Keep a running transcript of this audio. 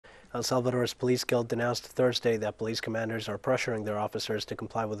El Salvador's police guild denounced Thursday that police commanders are pressuring their officers to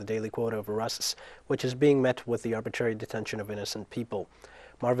comply with the daily quota of arrests, which is being met with the arbitrary detention of innocent people.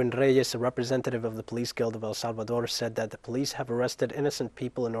 Marvin Reyes, a representative of the Police Guild of El Salvador, said that the police have arrested innocent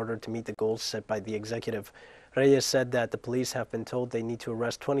people in order to meet the goals set by the executive. Reyes said that the police have been told they need to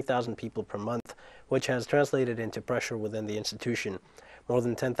arrest 20,000 people per month, which has translated into pressure within the institution. More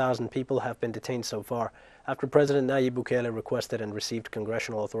than 10,000 people have been detained so far, after President Nayib Bukele requested and received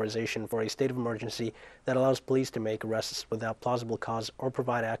congressional authorization for a state of emergency that allows police to make arrests without plausible cause or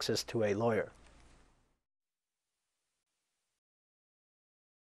provide access to a lawyer.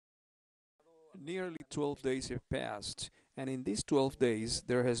 Nearly 12 days have passed, and in these 12 days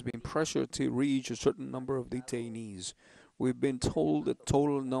there has been pressure to reach a certain number of detainees. We've been told the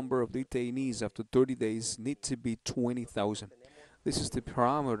total number of detainees after 30 days need to be 20,000. This is the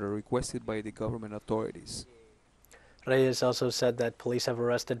parameter requested by the government authorities. Reyes also said that police have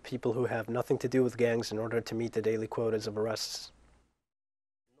arrested people who have nothing to do with gangs in order to meet the daily quotas of arrests.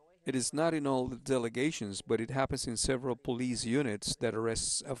 It is not in all the delegations, but it happens in several police units that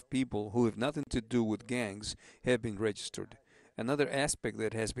arrests of people who have nothing to do with gangs have been registered. Another aspect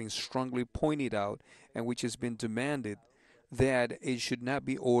that has been strongly pointed out and which has been demanded that it should not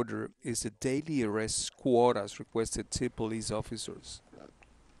be ordered is the daily arrest quotas requested to police officers.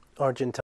 Argentine